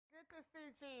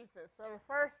see Jesus for the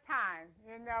first time,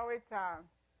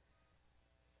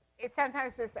 it's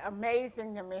sometimes it's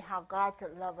amazing to me how God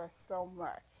could love us so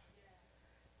much.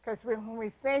 Because when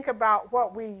we think about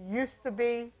what we used to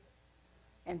be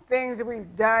and things that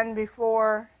we've done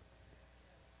before,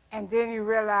 and then you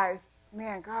realize,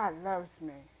 man, God loves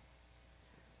me.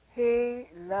 He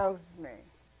loves me.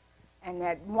 And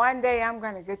that one day I'm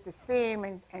going to get to see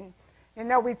him. And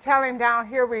we tell him down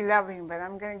here we love him, but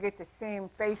I'm going to get to see him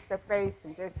face to face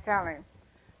and just tell him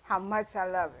how much I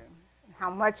love him, and how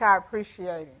much I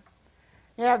appreciate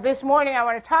him. This morning I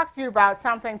want to talk to you about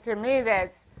something to me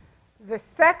that's the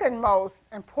second most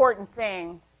important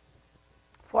thing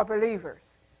for believers.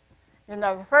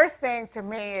 The first thing to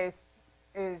me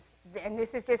is, and this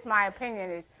is just my opinion,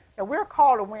 is that we're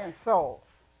called to win souls.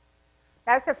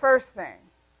 That's the first thing.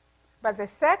 But the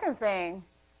second thing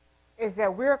is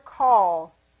that we're called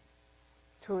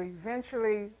to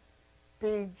eventually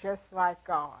be just like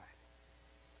God.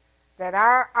 That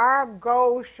our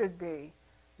goal should be,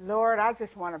 Lord, I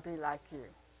just want to be like you.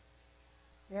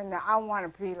 I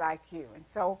want to be like you. And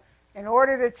so in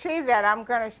order to achieve that, I'm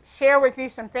going to share with you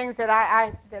some things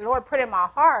that the Lord put in my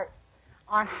heart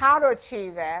on how to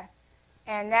achieve that.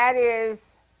 And that is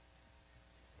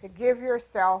to give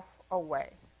yourself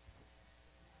away.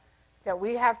 That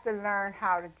we have to learn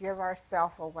how to give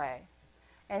ourselves away.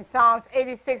 In Psalms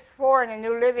 86:4 in the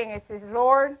New Living, it says,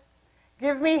 Lord,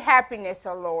 give me happiness,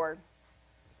 O Lord,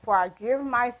 for I give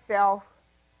myself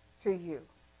to you.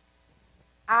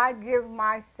 I give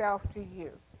myself to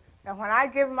you. And when I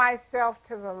give myself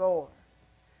to the Lord,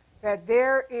 that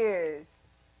there is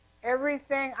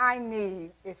everything I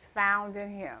need is found in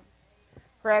him.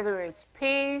 Whether it's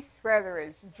peace, whether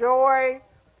it's joy,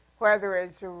 whether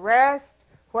it's rest,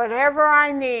 whatever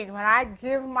I need, when I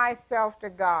give myself to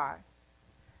God,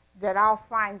 that I'll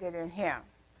find it in him.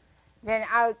 Then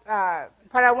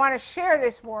what I want to share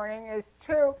this morning is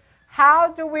how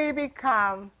do we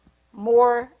become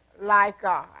more like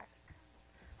God?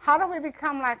 How do we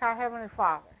become like our Heavenly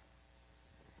Father?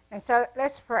 And so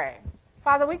let's pray.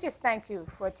 Father, we just thank you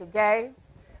for today.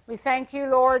 We thank you,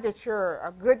 Lord, that you're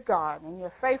a good God and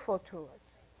you're faithful to us.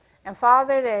 And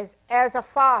Father, that as a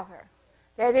father,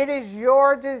 that it is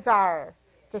your desire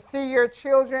to see your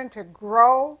children to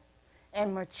grow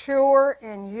and mature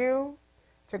in you,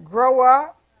 to grow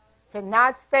up, to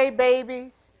not stay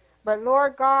babies, but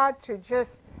Lord God, to just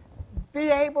be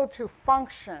able to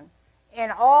function in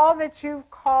all that you've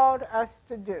called us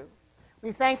to do.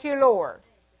 We thank you, Lord,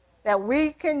 that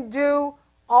we can do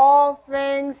all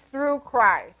things through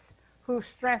Christ who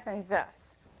strengthens us.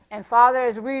 And Father,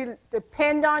 as we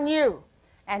depend on you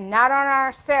and not on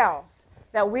ourselves,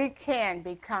 that we can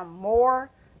become more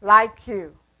like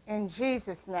you. In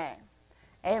Jesus' name,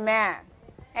 amen.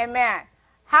 Amen.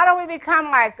 How do we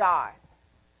become like God?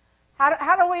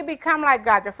 How do we become like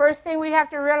God? The first thing we have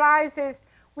to realize is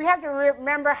we have to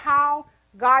remember how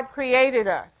God created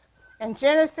us. In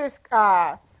Genesis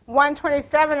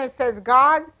 1:27, it says,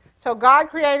 God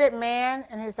created man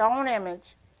in his own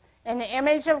image. In the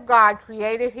image of God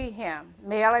created he him.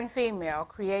 Male and female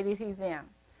created he them.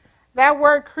 That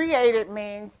word created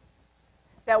means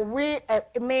that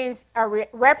it means a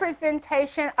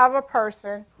representation of a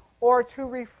person or to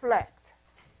reflect.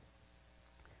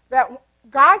 That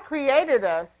God created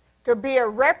us to be a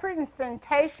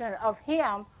representation of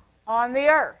him on the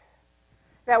earth.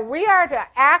 That we are to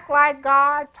act like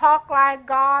God, talk like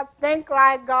God, think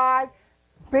like God,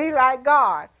 be like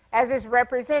God as his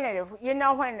representative.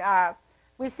 When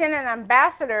we send an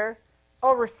ambassador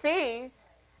overseas,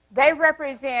 they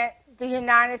represent the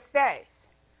United States.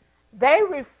 They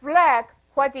reflect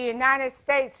what the United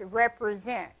States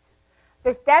represents.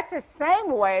 That's the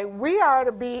same way we are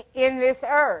to be in this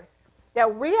earth.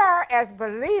 That we are, as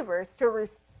believers, to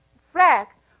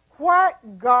reflect what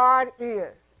God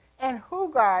is and who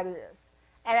God is.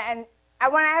 And I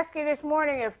want to ask you this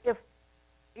morning, if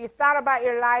you thought about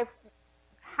your life,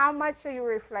 how much are you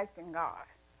reflecting God?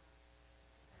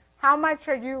 How much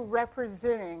are you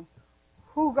representing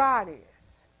who God is?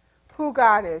 Who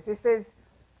God is. It says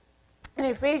in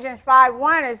Ephesians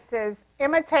 5:1, it says,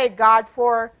 imitate God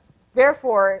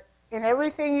therefore in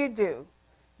everything you do,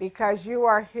 because you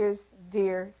are his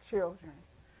dear children.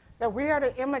 That we are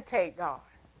to imitate God.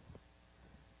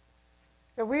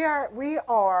 That we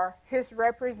are his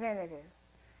representative.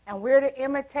 And we're to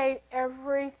imitate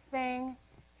everything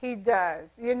he does.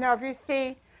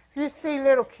 If you see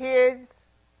little kids,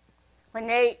 when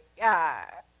they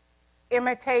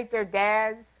imitate their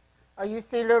dads, or you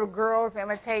see little girls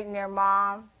imitating their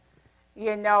mom,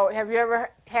 have you ever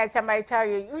had somebody tell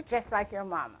you, you're just like your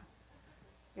mama?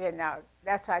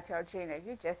 That's why I tell Gina,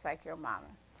 you're just like your mama.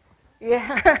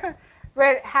 Yeah.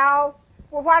 But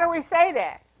why do we say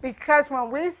that? Because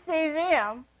when we see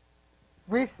them,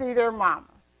 we see their mama.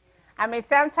 I mean,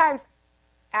 sometimes,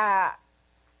 and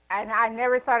I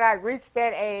never thought I'd reach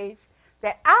that age,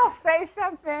 that I'll say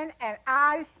something and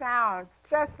I sound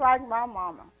just like my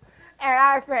mama. And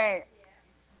I think,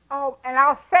 oh, and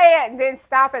I'll say it and then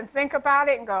stop and think about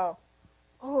it and go,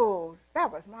 oh,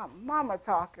 that was my mama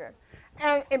talking.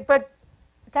 But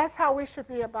that's how we should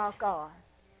be about God.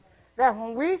 That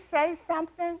when we say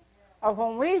something or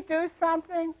when we do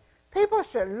something, people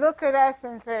should look at us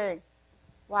and think,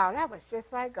 wow, that was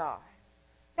just like God.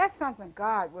 That's something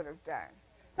God would have done.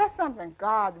 That's something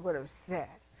God would have said.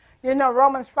 You know,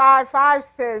 Romans 5:5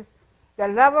 says, the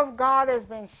love of God has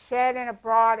been shed and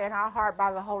abroad in our heart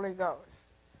by the Holy Ghost.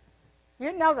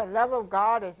 You know the love of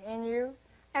God is in you.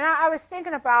 And I was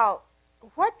thinking about,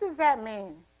 what does that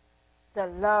mean, the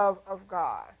love of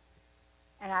God?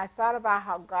 And I thought about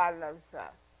how God loves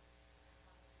us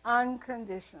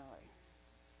unconditionally.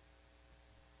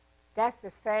 That's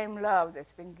the same love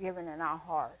that's been given in our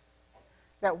hearts.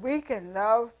 That we can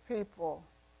love people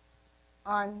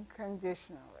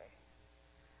unconditionally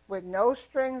with no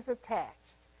strings attached.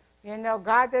 You know,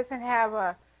 God doesn't have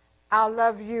a, I'll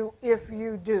love you if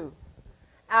you do.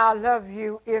 I'll love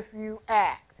you if you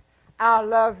act. I'll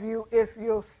love you if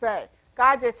you'll say.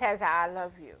 God just has a, I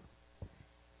love you.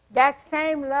 That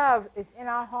same love is in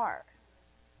our heart.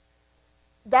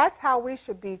 That's how we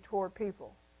should be toward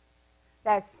people.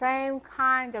 That same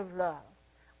kind of love.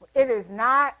 It is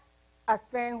not a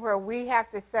thing where we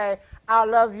have to say, I'll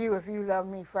love you if you love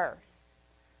me first.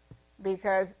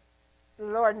 Because the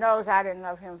Lord knows I didn't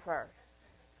love him first.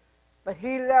 But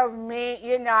he loved me.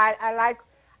 You know, I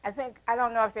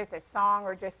don't know if it's a song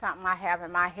or just something I have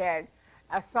in my head.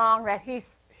 A song that he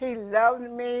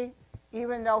loved me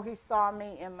even though he saw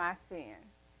me in my sin.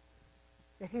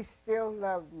 That he still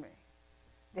loved me.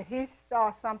 That he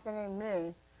saw something in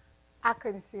me I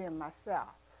couldn't see in myself.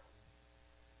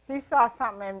 He saw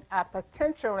something, a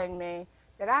potential in me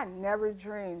that I never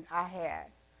dreamed I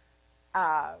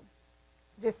had.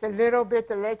 Just a little bit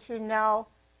to let you know,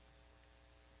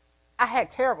 I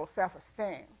had terrible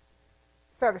self-esteem.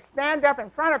 So to stand up in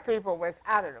front of people was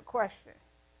out of the question.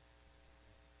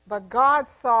 But God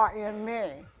saw in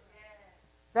me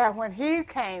that when he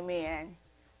came in,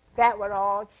 that would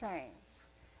all change.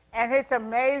 And it's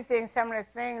amazing some of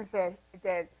the things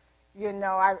that you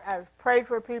know, I've prayed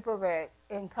for people that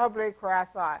in public where I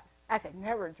thought, I could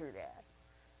never do that.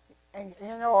 And, you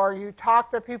know, or you talk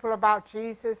to people about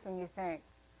Jesus and you think,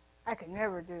 I could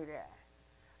never do that.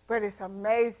 But it's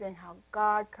amazing how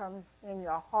God comes in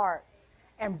your heart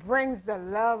and brings the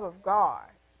love of God.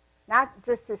 Not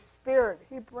just his spirit,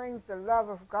 he brings the love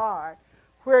of God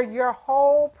where your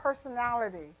whole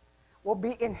personality will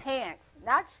be enhanced.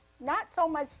 Not so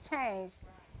much changed,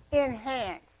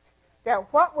 enhanced.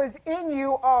 That what was in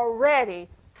you already,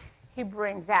 he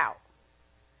brings out.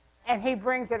 And he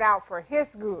brings it out for his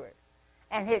good.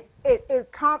 And it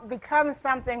becomes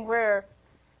something where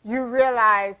you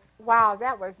realize, wow,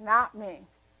 that was not me.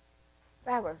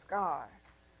 That was God.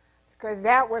 Because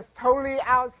that was totally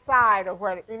outside of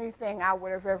what anything I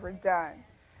would have ever done.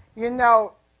 You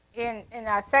know, in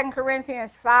 2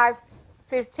 Corinthians 5:15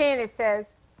 it says,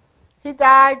 he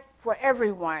died for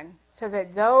everyone so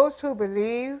that those who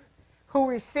believe, who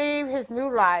receive his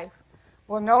new life,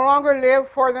 will no longer live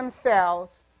for themselves.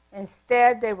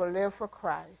 Instead, they will live for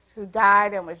Christ, who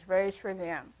died and was raised for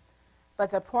them.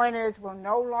 But the point is, will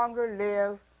no longer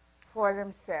live for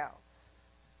themselves.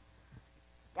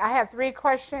 I have 3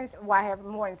 questions. Well, I have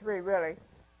more than 3, really,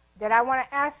 that I want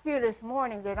to ask you this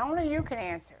morning that only you can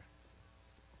answer.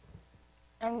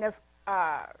 And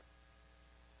I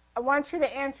want you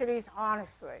to answer these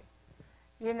honestly.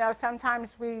 You know, sometimes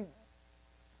we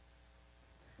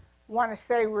want to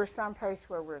say we're someplace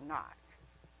where we're not.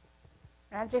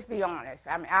 And just be honest.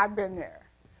 I mean, I've been there.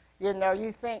 You know,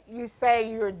 you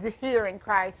say you're here in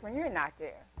Christ when you're not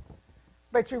there.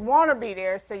 But you want to be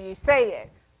there, so you say it.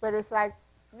 But it's like,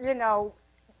 you know,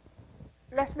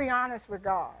 let's be honest with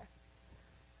God.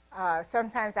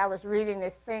 Sometimes I was reading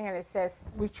this thing and it says,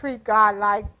 we treat God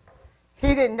like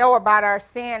he didn't know about our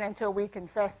sin until we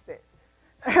confessed it.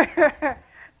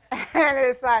 And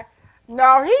it's like,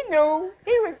 no, he knew.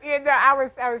 He was, you know, I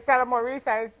was telling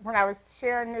Maurice, when I was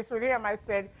sharing this with him, I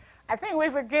said, I think we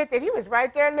forget that he was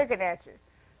right there looking at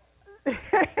you.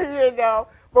 You know,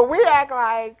 but we act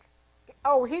like,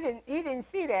 oh, he didn't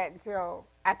see that until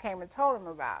I came and told him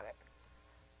about it.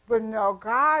 But no,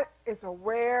 God is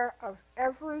aware of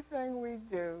everything we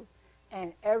do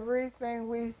and everything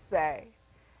we say.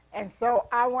 And so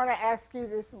I want to ask you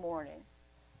this morning,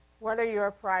 what are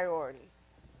your priorities?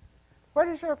 What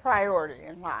is your priority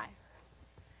in life?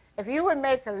 If you would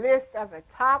make a list of the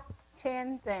top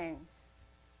 10 things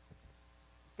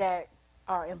that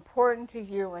are important to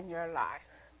you in your life,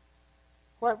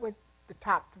 what would the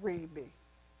top 3 be?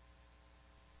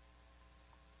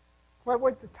 What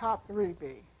would the top 3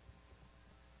 be?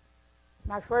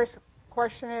 My first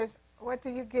question is, what do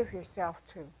you give yourself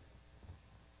to?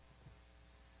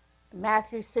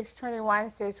 Matthew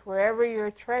 6:21 says, wherever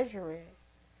your treasure is,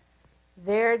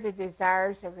 there the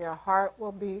desires of your heart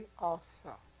will be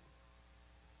also.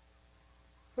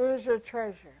 Where's your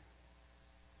treasure?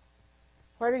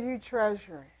 What are you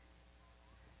treasuring?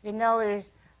 You know, there's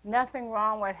nothing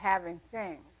wrong with having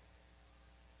things,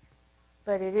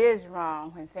 but it is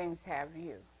wrong when things have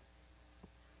you.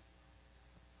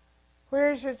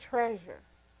 Where's your treasure?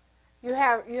 You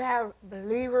have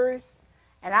believers,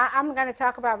 and I'm going to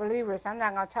talk about believers. I'm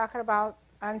not going to talk about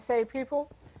unsaved people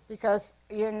because,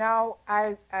 you know,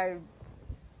 I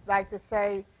like to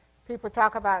say people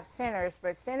talk about sinners,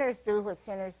 but sinners do what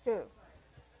sinners do.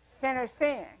 Sinners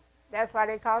sin. That's why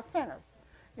they call sinners.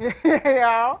 You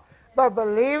know? But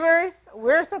believers,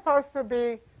 we're supposed to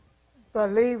be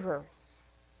believers.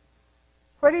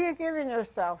 What are you giving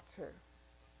yourself to?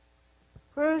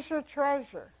 Where's your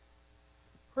treasure?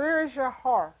 Where is your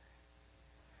heart?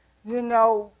 You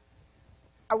know,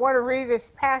 I want to read this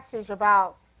passage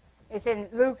about, it's in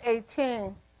Luke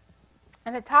 18,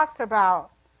 and it talks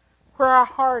about where our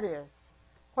heart is,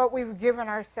 what we've given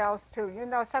ourselves to. You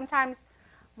know, sometimes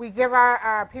we give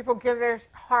our people give their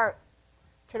heart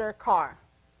to their car.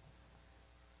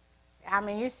 I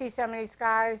mean, you see some of these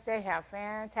guys, they have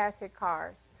fantastic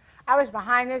cars. I was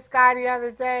behind this guy the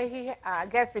other day. He, I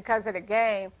guess because of the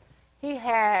game, he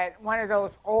had one of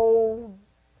those old,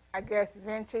 I guess,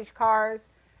 vintage cars,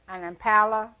 an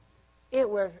Impala. It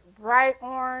was bright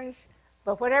orange,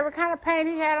 but whatever kind of paint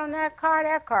he had on that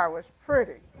car was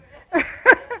pretty.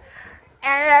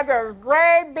 And it had those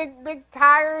great big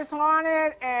tires on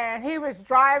it, and he was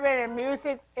driving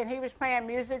and he was playing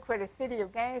music for the city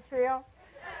of Gainesville.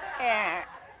 And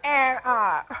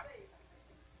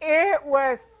it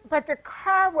was, but the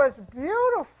car was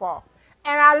beautiful.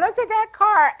 And I looked at that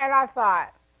car and I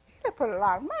thought, he put a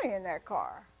lot of money in that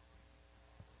car.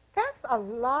 That's a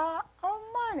lot of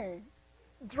money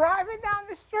driving down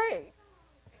the street.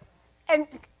 And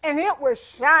it was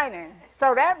shining.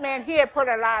 So that meant he had put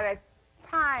a lot of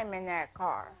time in that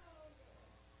car.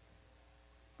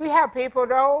 We have people,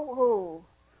 though, who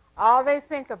all they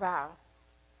think about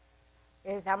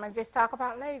is, I'm going to just talk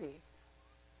about ladies.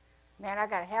 Man, I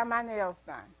got to have my nails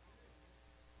done.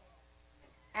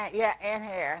 And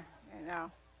hair, you know.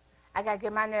 I got to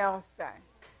get my nails done.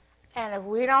 And if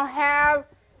we don't have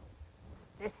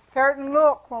this certain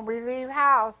look when we leave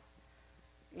house,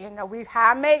 you know, we've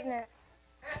high maintenance.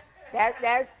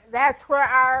 That's where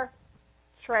our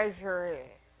treasure is.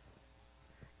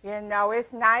 You know,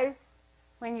 it's nice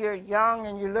when you're young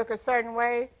and you look a certain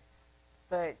way,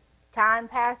 but time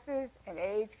passes and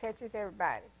age catches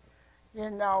everybody. You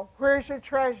know, where's your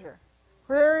treasure?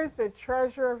 Where is the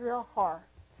treasure of your heart?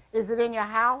 Is it in your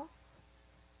house?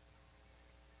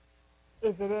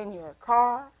 Is it in your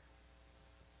car?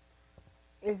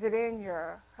 Is it in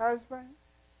your husband?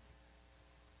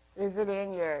 Is it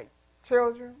in your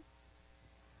children?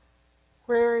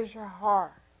 Where is your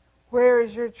heart? Where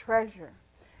is your treasure?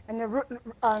 And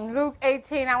in Luke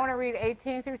 18, I want to read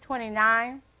 18 through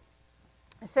 29.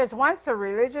 It says, once a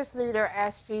religious leader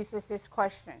asked Jesus this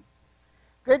question,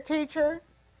 "Good teacher,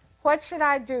 what should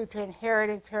I do to inherit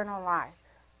eternal life?"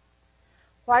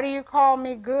 "Why do you call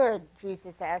me good?"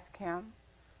 Jesus asked him.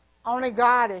 "Only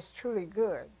God is truly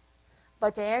good.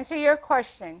 But to answer your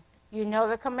question, you know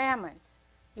the commandments.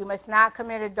 You must not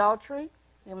commit adultery.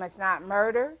 You must not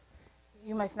murder.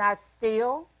 You must not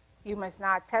steal. You must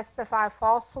not testify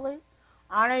falsely.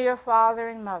 Honor your father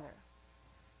and mother."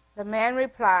 The man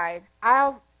replied,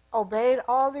 "I've obeyed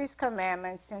all these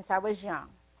commandments since I was young."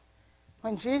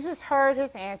 When Jesus heard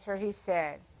his answer, he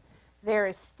said, "There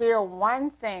is still one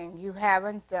thing you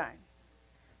haven't done.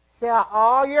 Sell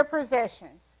all your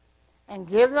possessions and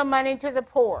give the money to the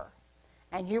poor,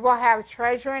 and you will have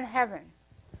treasure in heaven.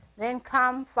 Then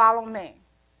come, follow me."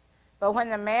 But when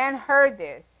the man heard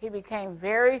this, he became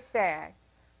very sad,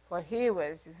 for he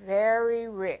was very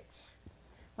rich.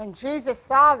 When Jesus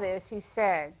saw this, he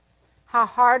said, "How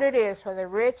hard it is for the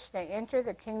rich to enter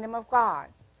the kingdom of God.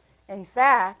 In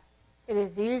fact, it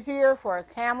is easier for a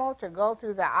camel to go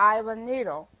through the eye of a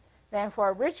needle than for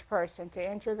a rich person to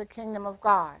enter the kingdom of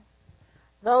God."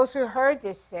 Those who heard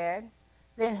this said,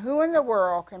 "Then who in the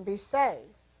world can be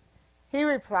saved?" He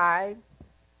replied,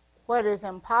 what is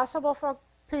impossible for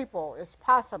people is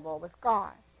possible with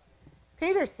God.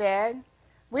 Peter said,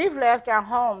 we've left our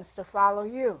homes to follow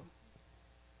you.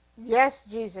 Yes,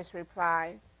 Jesus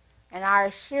replied, and I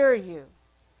assure you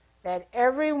that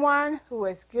everyone who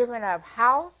has given up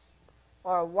house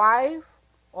or wife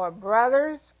or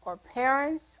brothers or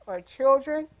parents or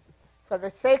children for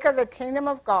the sake of the kingdom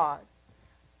of God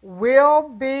will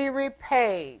be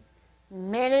repaid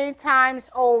many times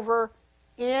over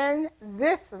in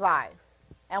this life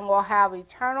and will have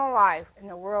eternal life in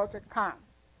the world to come.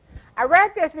 I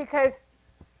read this because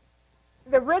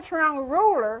the rich young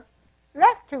ruler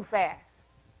left too fast.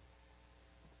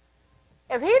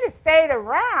 If he'd have stayed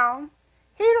around,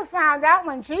 he'd have found out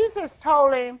when Jesus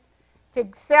told him to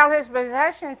sell his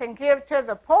possessions and give to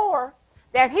the poor,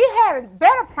 that he had a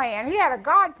better plan. He had a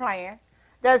God plan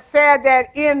that said that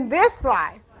in this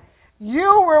life,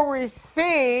 you will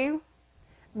receive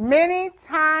many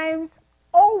times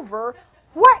over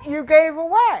what you gave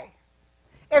away.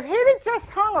 If he'd have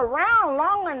just hung around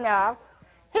long enough,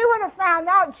 he would have found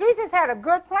out Jesus had a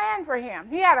good plan for him.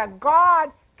 He had a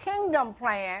God kingdom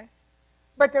plan,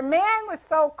 but the man was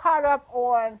so caught up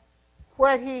on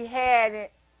what he had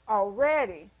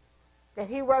already that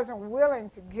he wasn't willing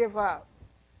to give up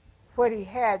what he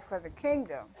had for the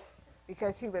kingdom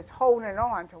because he was holding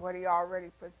on to what he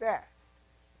already possessed.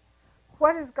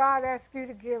 What does God ask you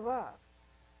to give up?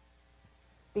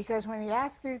 Because when he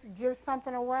asks you to give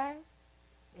something away,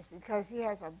 it's because he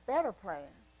has a better plan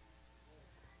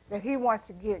that he wants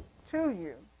to get to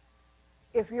you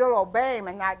if you'll obey him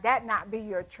and that not be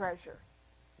your treasure.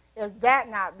 If that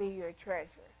not be your treasure.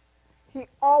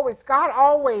 God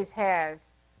always has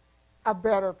a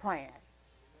better plan.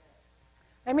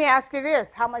 Let me ask you this.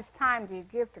 How much time do you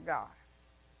give to God?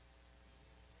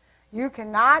 You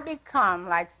cannot become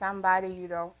like somebody you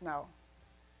don't know.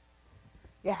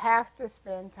 You have to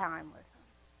spend time with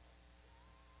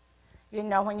them. You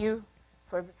know, when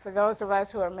for those of us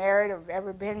who are married or have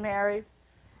ever been married,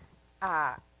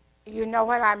 you know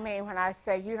what I mean when I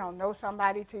say you don't know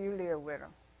somebody till you live with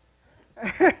them.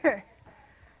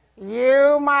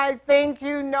 You might think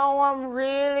you know them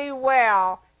really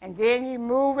well, and then you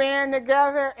move in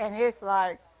together, and it's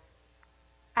like,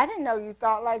 I didn't know you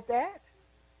thought like that.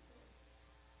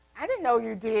 I didn't know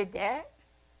you did that.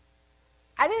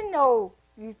 I didn't know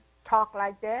you talk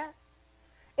like that.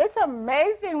 It's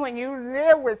amazing when you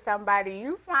live with somebody,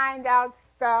 you find out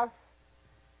stuff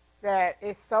that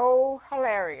is so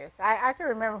hilarious. I can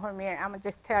remember when I'm going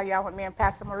to just tell y'all when me and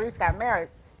Pastor Maurice got married.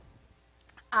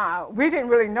 We didn't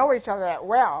really know each other that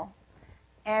well.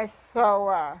 And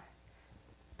so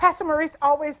Pastor Maurice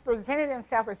always presented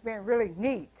himself as being really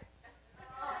neat.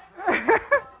 I'm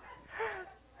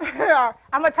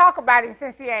going to talk about him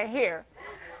since he ain't here.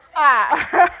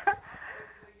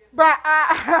 But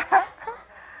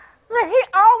he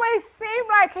always seemed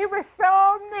like he was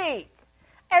so neat.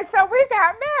 And so we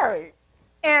got married.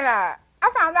 And I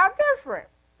found out different.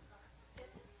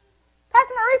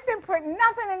 Pastor Maurice didn't put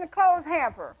nothing in the clothes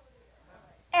hamper.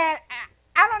 And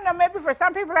I don't know, maybe for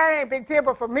some people that ain't a big deal,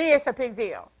 but for me it's a big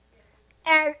deal.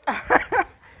 And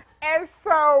and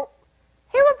so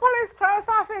he would pull his clothes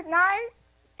off at night,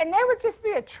 and there would just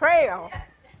be a trail.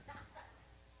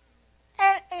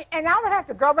 And I would have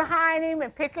to go behind him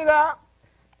and pick it up,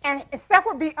 and stuff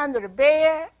would be under the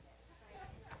bed.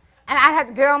 And I'd have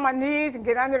to get on my knees and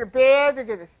get under the bed to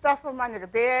get the stuff from under the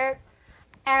bed.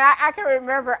 And I can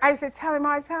remember, I used to tell him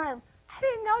all the time, I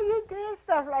didn't know you did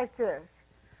stuff like this.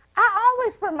 I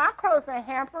always put my clothes in a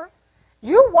hamper.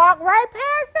 You walk right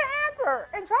past the hamper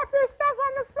and drop your stuff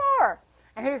on the floor.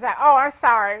 And he's like, oh, I'm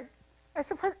sorry. I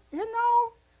said, but,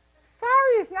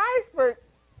 sorry is nice, but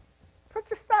put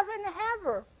your stuff in the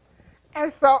hamper.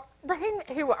 And so, but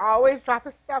he would always drop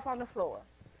his stuff on the floor.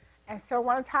 And so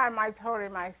one time I told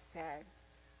him, I said,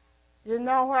 you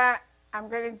know what I'm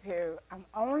going to do? I'm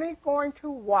only going to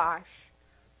wash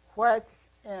what's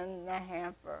in the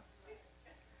hamper.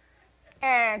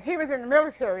 And he was in the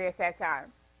military at that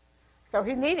time. So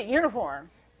he needed uniforms.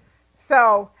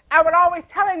 So I would always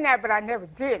tell him that, but I never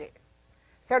did it.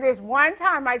 So there's one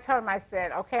time I told him, I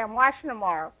said, okay, I'm washing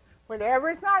tomorrow.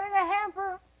 Whatever's not in the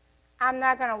hamper, I'm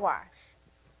not going to wash.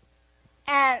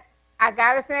 And I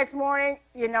got up the next morning,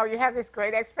 you have this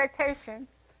great expectation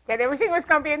that everything was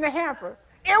going to be in the hamper.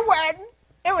 It wasn't.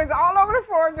 It was all over the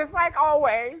floor, just like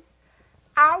always.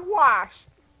 I washed.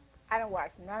 I didn't wash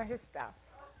none of his stuff.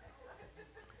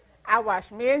 I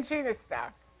washed me and Gina's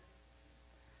stuff.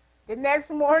 The next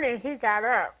morning, he got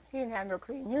up. He didn't have no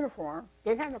clean uniform.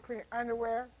 Didn't have no clean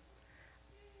underwear.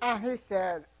 And he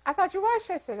said, I thought you washed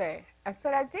yesterday. I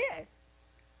said, I did.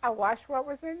 I washed what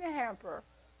was in the hamper.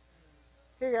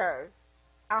 He goes,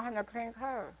 I don't have no clean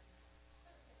clothes.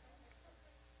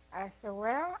 I said,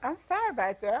 well, I'm sorry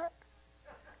about that,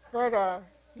 but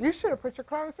you should have put your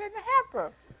clothes in the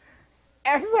hamper.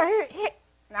 And so he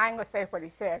I ain't going to say what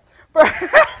he said, but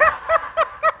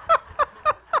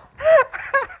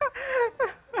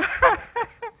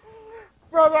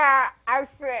but I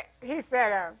said, he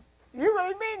said, you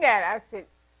really mean that? I said,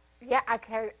 yeah,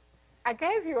 I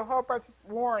gave you a whole bunch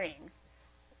of warnings.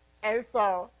 And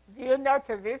so, you know,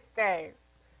 to this day,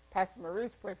 Pastor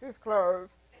Maurice puts his clothes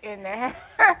in the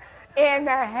in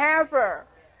the hamper.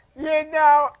 You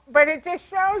know, but it just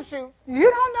shows you, you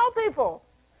don't know people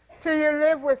till you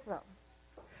live with them.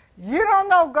 You don't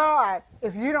know God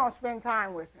if you don't spend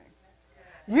time with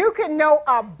him. You can know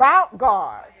about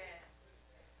God,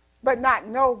 but not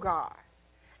know God.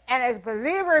 And as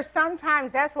believers,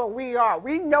 sometimes that's what we are.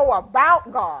 We know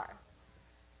about God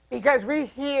because we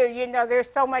hear, you know, there's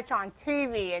so much on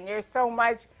TV and there's so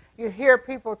much, you hear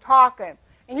people talking.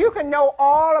 And you can know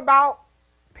all about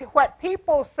what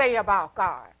people say about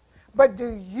God. But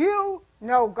do you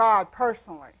know God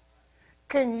personally?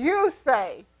 Can you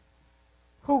say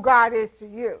who God is to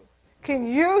you? Can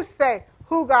you say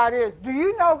who God is? Do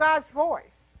you know God's voice?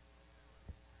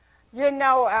 You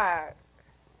know,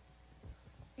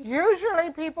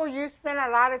 usually people you spend a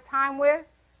lot of time with,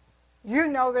 you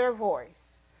know their voice.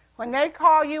 When they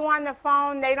call you on the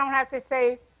phone, they don't have to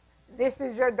say, this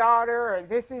is your daughter or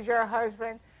this is your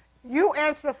husband. You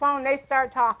answer the phone, they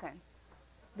start talking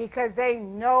because they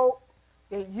know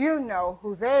that you know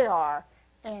who they are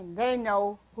and they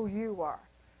know who you are.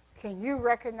 Can you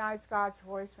recognize God's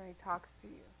voice when he talks to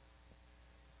you?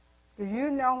 Do you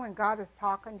know when God is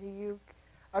talking to you?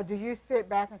 Or do you sit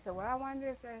back and say, well, I wonder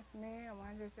if that's me. I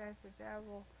wonder if that's the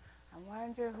devil. I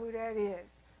wonder who that is.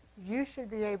 You should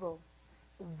be able,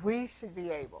 we should be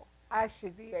able, I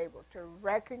should be able to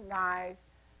recognize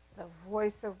the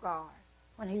voice of God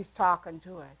when he's talking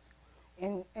to us.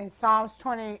 In Psalms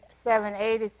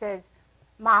 27:8 it says,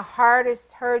 my heart has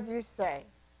heard you say,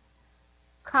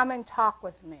 come and talk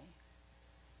with me.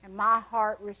 And my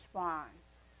heart responds,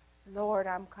 Lord,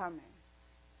 I'm coming.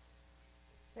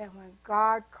 That when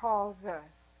God calls us,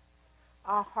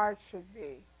 our heart should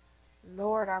be,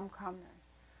 Lord, I'm coming.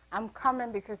 I'm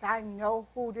coming because I know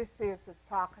who this is that's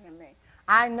talking to me.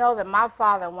 I know that my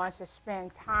Father wants to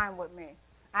spend time with me.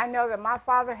 I know that my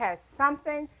Father has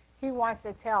something he wants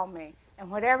to tell me. And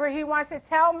whatever he wants to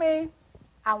tell me,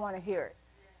 I want to hear it.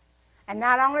 And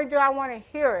not only do I want to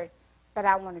hear it, but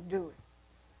I want to do it.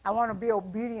 I want to be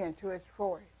obedient to his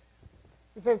voice.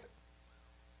 He says,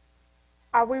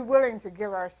 are we willing to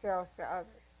give ourselves to others?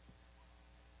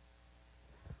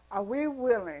 Are we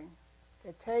willing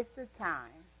to take the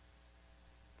time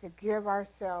to give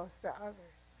ourselves to others?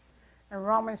 And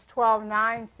Romans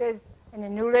 12:9 says, in the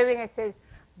New Living, it says,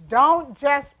 don't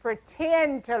just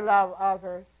pretend to love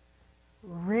others,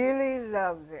 really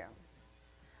love them.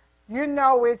 You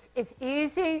know, it's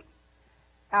easy.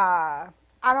 I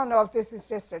don't know if this is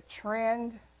just a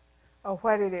trend or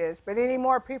what it is, but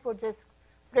anymore people just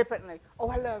flippantly, oh,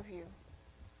 I love you.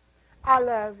 I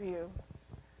love you.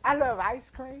 I love ice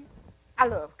cream. I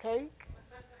love cake.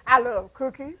 I love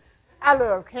cookies. I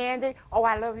love candy. Oh,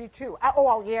 I love you too.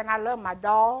 Oh, yeah, and I love my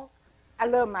dog. I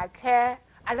love my cat.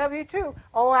 I love you too.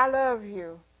 Oh, I love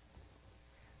you.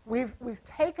 We've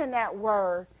taken that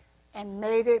word and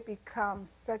made it become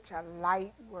such a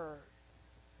light word.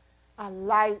 A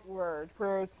light word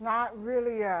where it's not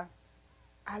really a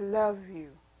I love you.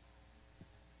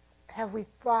 Have we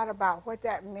thought about what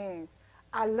that means?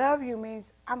 I love you means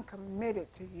I'm committed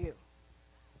to you.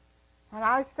 When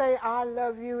I say I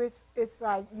love you, it's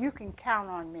like you can count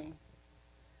on me.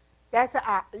 That's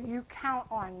a you count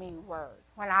on me word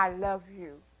when I love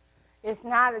you. It's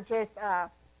not just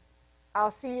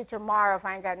I'll see you tomorrow if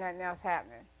I ain't got nothing else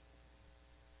happening.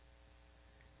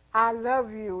 I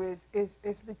love you is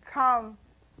become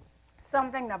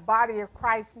something the body of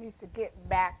Christ needs to get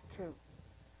back to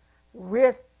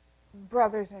with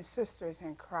brothers and sisters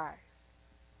in Christ.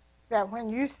 That when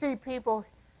you see people,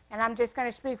 and I'm just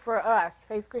going to speak for us,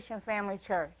 Faith Christian Family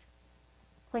Church,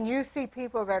 when you see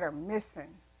people that are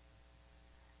missing,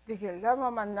 do you love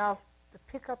them enough to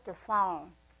pick up the phone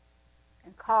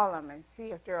and call them and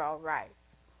see if they're all right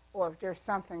or if there's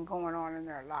something going on in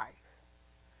their life?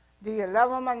 Do you love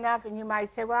them enough? And you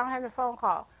might say, well, I don't have the phone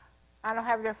call. I don't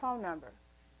have their phone number.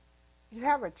 You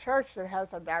have a church that has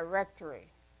a directory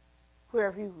where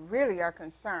if you really are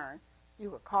concerned, you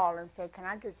would call and say, can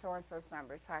I get so-and-so's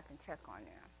number so I can check on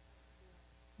them?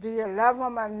 Do you love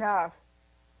them enough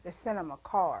to send them a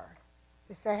card?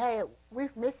 To say, hey,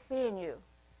 we've missed seeing you.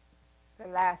 the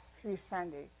last few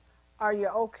Sundays. Are you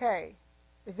okay?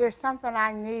 Is there something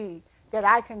I need that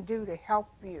I can do to help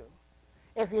you?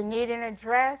 If you need an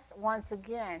address, once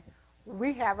again,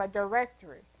 we have a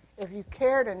directory. If you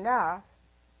cared enough,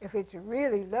 if it's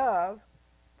really love,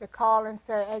 to call and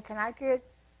say, hey, can I get,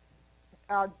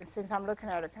 since I'm looking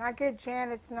at her, can I get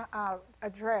Janet's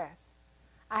address?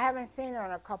 I haven't seen her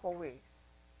in a couple weeks.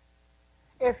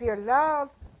 If you love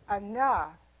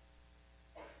enough,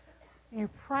 you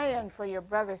praying for your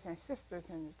brothers and sisters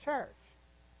in the church.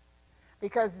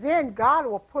 Because then God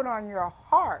will put on your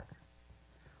heart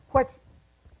what's,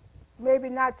 maybe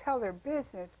not tell their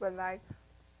business, but like,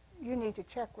 you need to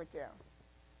check with them.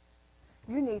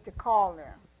 You need to call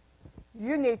them.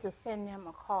 You need to send them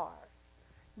a card.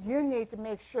 You need to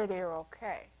make sure they're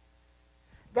okay.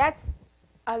 That's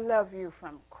I love you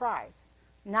from Christ,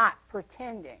 not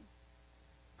pretending.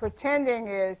 Pretending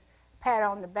is pat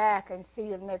on the back and see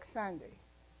you next Sunday.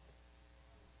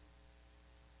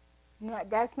 No,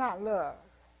 that's not love.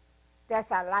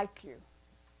 That's I like you.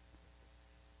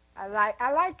 I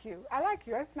like you. I like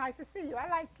you. It's nice to see you. I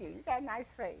like you. You got a nice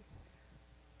face.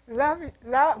 Love,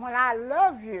 when I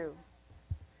love you,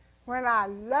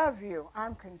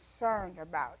 I'm concerned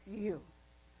about you.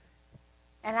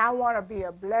 And I want to be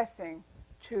a blessing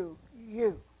to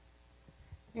you.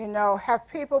 You know, have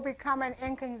people become an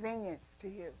inconvenience to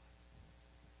you?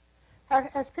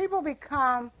 Has people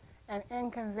become an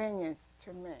inconvenience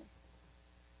to me?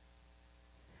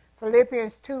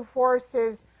 Philippians 2:4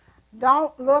 says,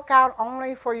 don't look out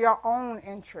only for your own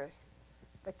interests,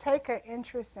 but take an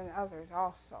interest in others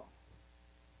also.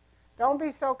 Don't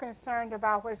be so concerned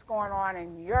about what's going on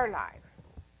in your life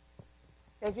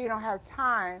that you don't have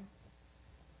time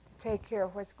to take care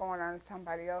of what's going on in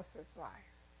somebody else's life.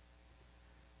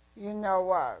 You know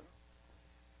what?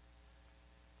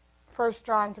 1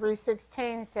 John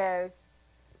 3:16 says,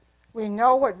 we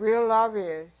know what real love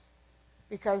is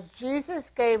because Jesus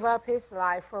gave up his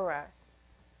life for us.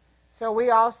 So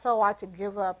we also ought to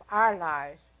give up our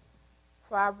lives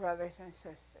for our brothers and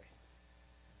sisters.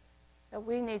 That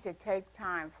we need to take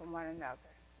time for one another.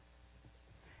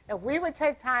 If we would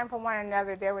take time for one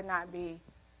another, there would not be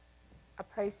a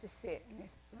place to sit in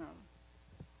this room.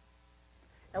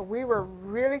 If we were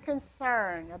really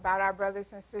concerned about our brothers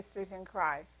and sisters in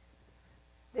Christ,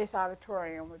 this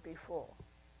auditorium would be full.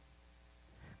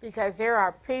 Because there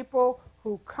are people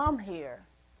who come here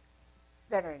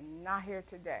that are not here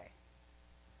today.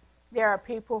 There are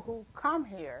people who come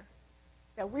here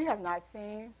that we have not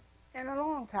seen in a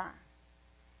long time.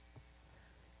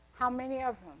 How many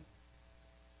of them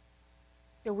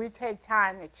do we take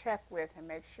time to check with and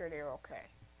make sure they're okay?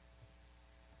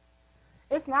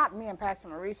 It's not me and Pastor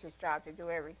Maurice's job to do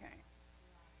everything.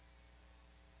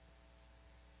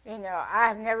 You know, I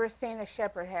have never seen a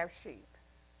shepherd have sheep.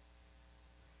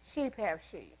 Sheep have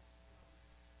sheep.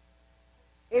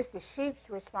 It's the sheep's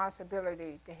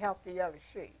responsibility to help the other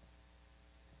sheep.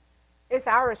 It's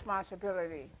our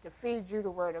responsibility to feed you the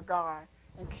Word of God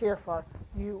and care for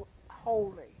you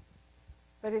wholly.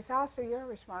 But it's also your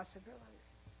responsibility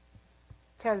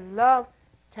to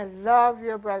love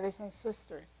your brothers and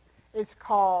sisters. It's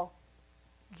called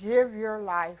give your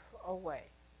life away.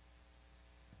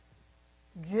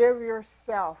 Give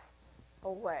yourself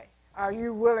away. Are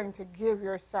you willing to give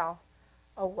yourself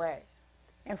away?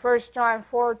 In 1 John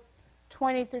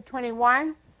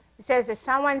 4:20-21, it says, if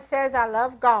someone says, I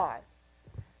love God,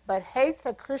 but hates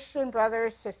a Christian brother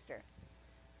or sister,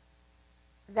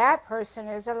 that person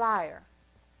is a liar.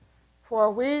 For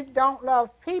we don't love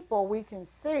people we can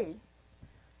see.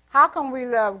 How can we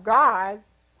love God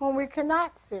whom we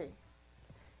cannot see?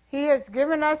 He has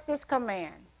given us this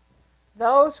command.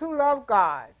 Those who love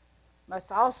God must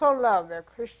also love their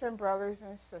Christian brothers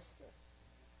and sisters.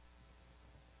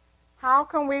 How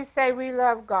can we say we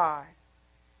love God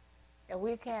if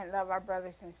we can't love our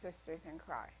brothers and sisters in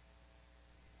Christ?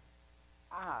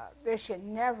 There should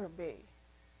never be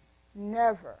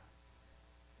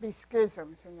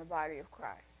schisms in the body of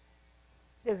Christ,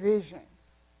 divisions.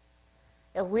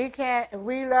 If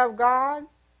we love God,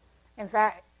 in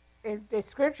fact, the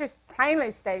scripture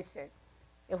plainly states it.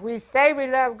 If we say we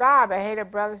love God but hate a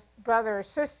brother or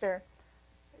sister,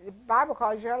 the Bible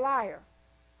calls you a liar.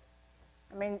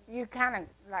 I mean, you kind of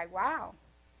like, wow.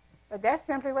 But that's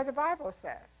simply what the Bible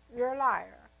says. You're a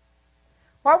liar.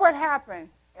 What would happen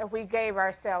if we gave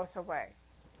ourselves away?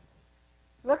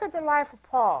 Look at the life of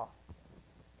Paul.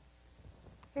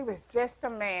 He was just a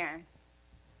man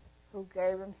who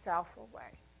gave himself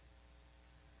away.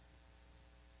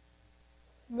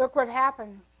 Look what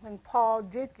happened when Paul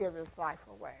did give his life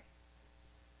away.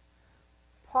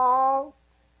 Paul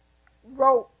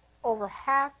wrote over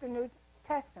half the New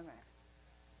Testament.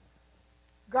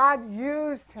 God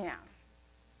used him.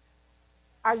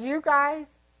 Are you guys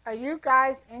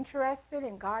interested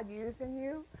in God using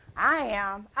you? I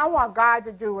am. I want God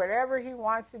to do whatever he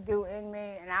wants to do in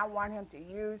me, and I want him to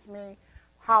use me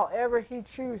however he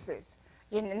chooses.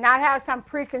 You know, not have some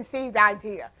preconceived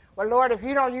idea. Well, Lord, if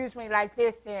you don't use me like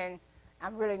this, then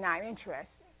I'm really not interested.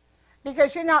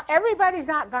 Because, you know, everybody's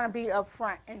not going to be up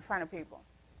front in front of people.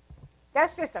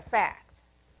 That's just a fact.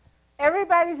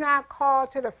 Everybody's not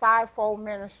called to the fivefold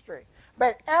ministry.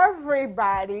 But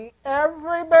everybody,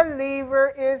 every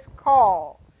believer is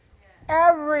called.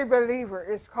 Every believer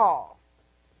is called.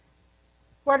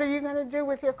 What are you going to do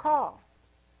with your call?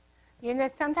 You know,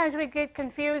 sometimes we get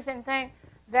confused and think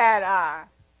that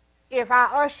if I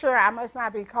usher, I must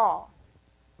not be called.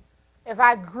 If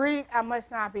I greet, I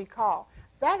must not be called.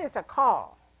 That is a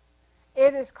call.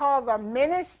 It is called the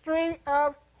ministry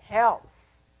of helps.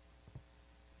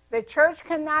 The church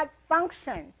cannot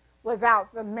function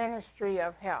without the ministry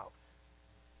of helps.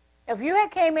 If you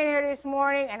had came in here this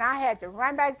morning and I had to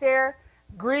run back there,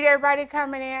 greet everybody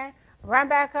coming in, run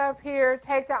back up here,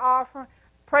 take the offering,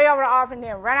 pray over the offering,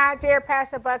 then run out there, pass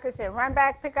the buckets, then run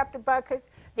back, pick up the buckets,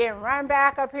 then run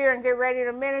back up here and get ready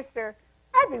to minister,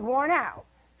 I'd be worn out.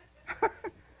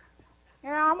 You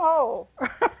know, I'm old.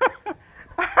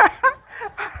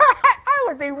 I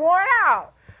would be worn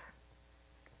out.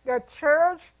 The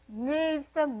church needs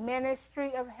the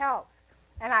ministry of helps.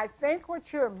 And I think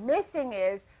what you're missing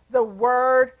is the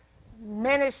word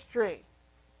ministry.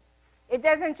 It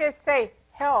doesn't just say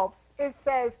helps, it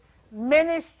says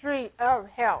ministry of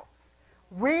helps.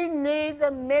 We need the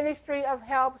ministry of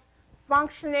helps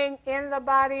functioning in the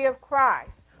body of Christ.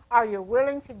 Are you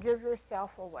willing to give yourself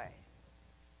away?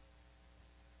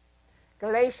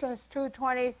 Galatians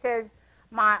 2:20 says,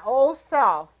 my old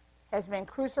self has been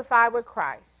crucified with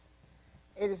Christ.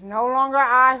 It is no longer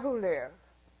I who live,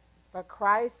 but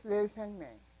Christ lives in me.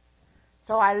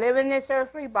 So I live in this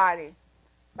earthly body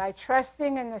by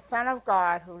trusting in the Son of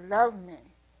God who loved me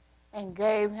and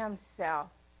gave himself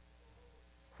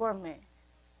for me.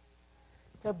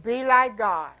 To be like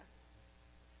God,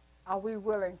 are we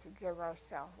willing to give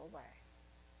ourselves away?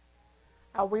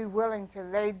 Are we willing to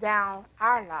lay down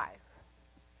our life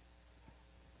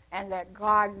and let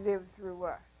God live through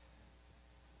us?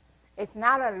 It's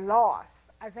not a loss.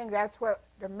 I think that's what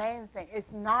the main thing.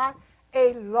 It's not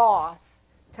a loss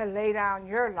to lay down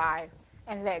your life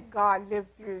and let God live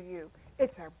through you.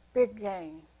 It's a big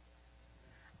gain.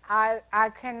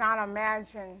 I cannot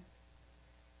imagine.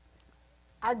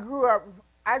 I grew up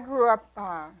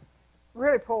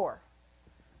really poor.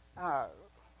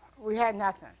 We had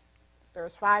nothing. There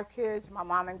was 5 kids, my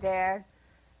mom and dad,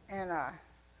 and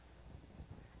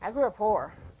I grew up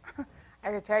poor. I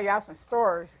can tell y'all some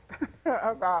stories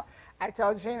about. I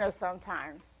tell Gina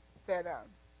sometimes that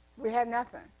we had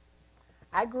nothing.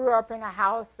 I grew up in a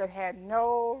house that had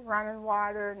no running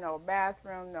water, no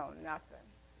bathroom, no nothing.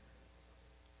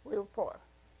 We were poor.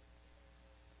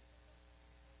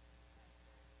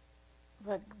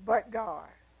 But God.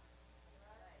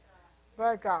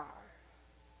 But God.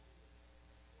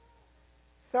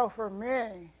 So for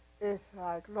me, it's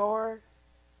like, Lord,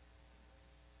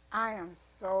 I am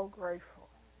so grateful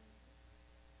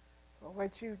for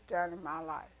what you've done in my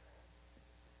life.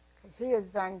 Because he has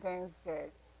done things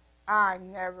that I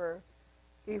never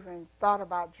even thought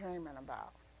about dreaming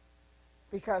about.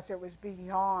 Because it was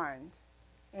beyond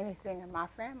anything that my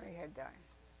family had done.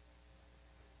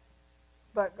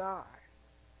 But God.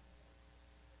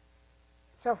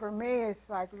 So for me, it's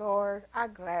like, Lord, I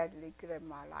gladly give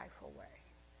my life away.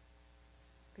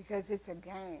 Because it's a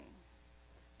gain.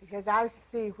 Because I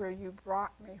see where you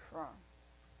brought me from.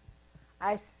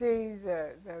 I see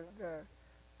the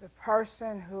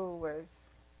person who was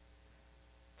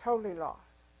totally lost,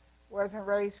 wasn't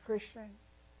raised Christian,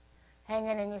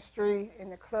 hanging in the street, in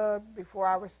the club before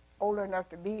I was old enough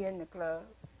to be in the club,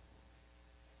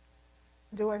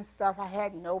 doing stuff I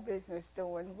had no business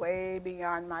doing, way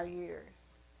beyond my years.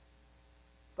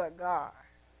 But God.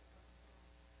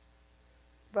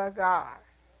 But God.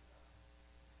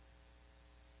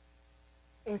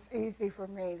 It's easy for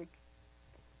me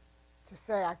to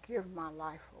say I give my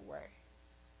life away.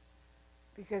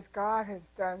 Because God has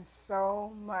done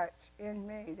so much in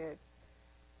me that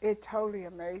it totally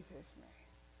amazes me.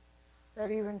 That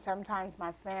even sometimes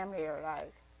my family are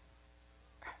like,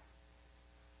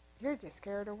 you're just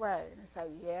scared away. And it's like,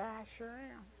 yeah, I sure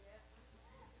am.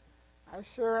 I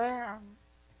sure am.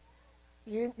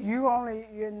 You only,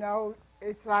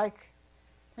 it's like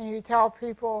when you tell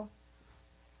people,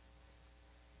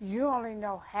 you only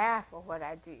know half of what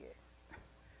I did.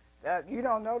 You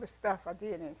don't know the stuff I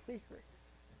did in secret.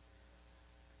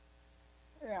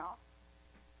 You know,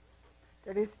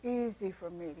 that it's easy for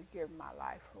me to give my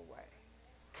life away.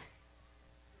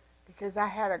 Because I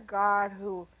had a God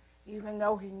who, even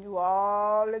though he knew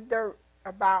all the dirt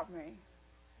about me,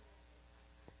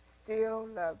 still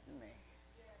loved me.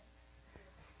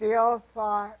 Still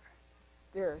thought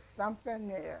there's something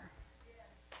there.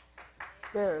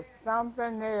 There's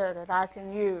something there that I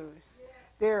can use.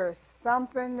 There is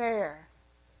something there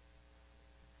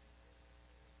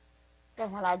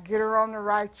that when I get her on the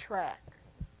right track,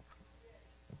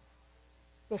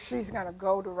 that she's going to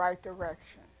go the right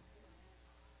direction.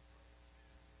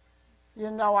 You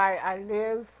know, I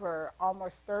lived for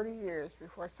almost 30 years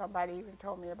before somebody even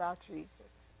told me about Jesus.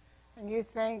 And you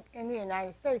think in the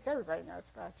United States everybody knows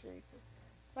about Jesus.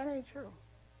 That ain't true.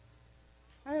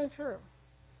 That ain't true.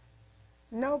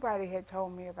 Nobody had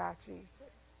told me about Jesus.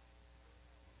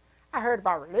 I heard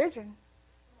about religion,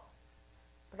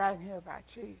 but I didn't hear about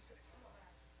Jesus.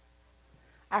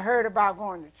 I heard about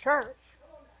going to church,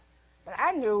 but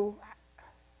I knew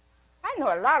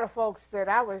a lot of folks that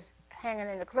I was hanging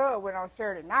in the club with on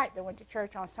Saturday night that went to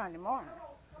church on Sunday morning.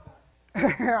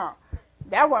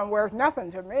 That wasn't worth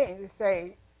nothing to me to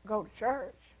say, go to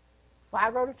church. Why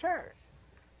go to church?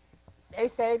 They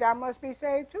saved, I must be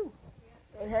saved too.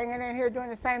 They're hanging in here doing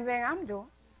the same thing I'm doing.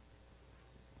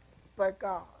 But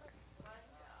God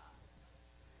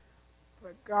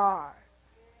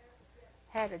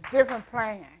had a different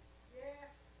plan.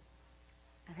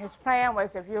 And his plan was,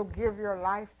 if you'll give your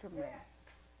life to me,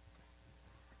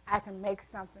 I can make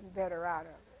something better out of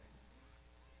it.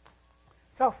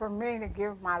 So for me to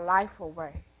give my life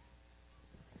away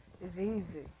is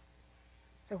easy.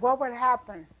 So what would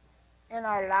happen in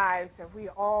our lives if we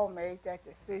all made that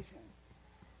decision?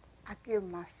 I give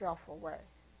myself away.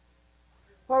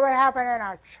 What would happen in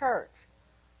our church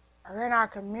or in our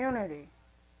community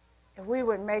if we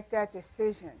would make that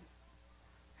decision?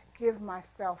 I give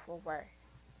myself away.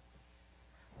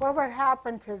 What would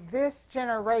happen to this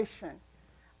generation?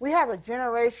 We have a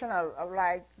generation of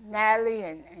like Natalie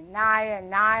and Naya and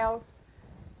Niles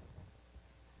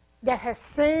that has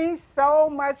seen so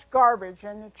much garbage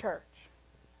in the church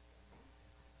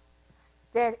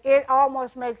that it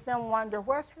almost makes them wonder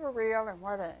what's for real and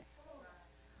what ain't.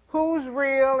 Who's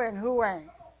real and who ain't.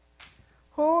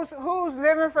 Who's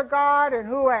living for God and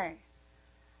who ain't.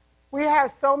 We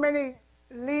have so many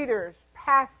leaders,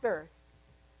 pastors,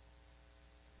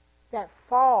 that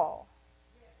fall.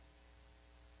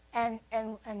 And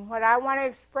what I want to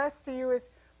express to you is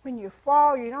when you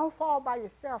fall, you don't fall by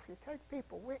yourself. You take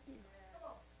people with you.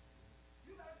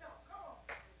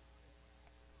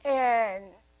 And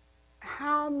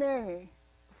how many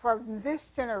from this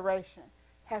generation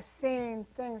have seen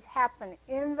things happen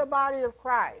in the body of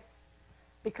Christ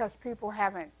because people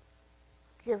haven't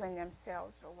given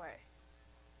themselves away?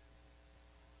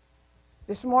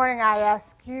 This morning I ask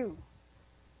you,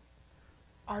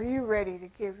 are you ready to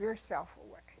give yourself away?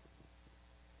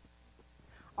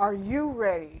 Are you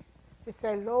ready to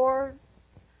say, Lord,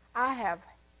 I have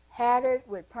had it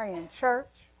with playing church.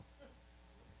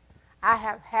 I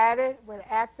have had it with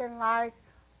acting like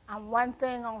I'm one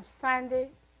thing on Sunday,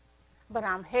 but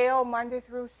I'm hell Monday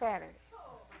through Saturday.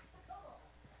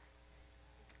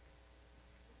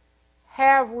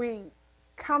 Have we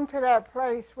come to that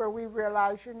place where we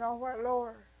realize, you know what,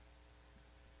 Lord?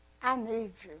 I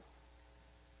need you.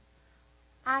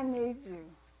 I need you.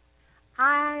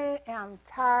 I am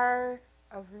tired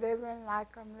of living like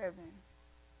I'm living.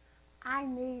 I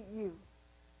need you.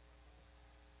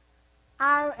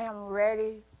 I am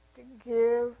ready to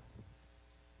give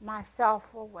myself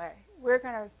away. We're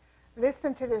going to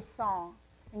listen to this song,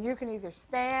 and you can either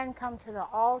stand, come to the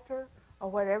altar, or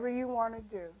whatever you want to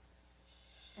do,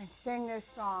 and sing this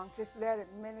song. Just let it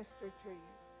minister to you.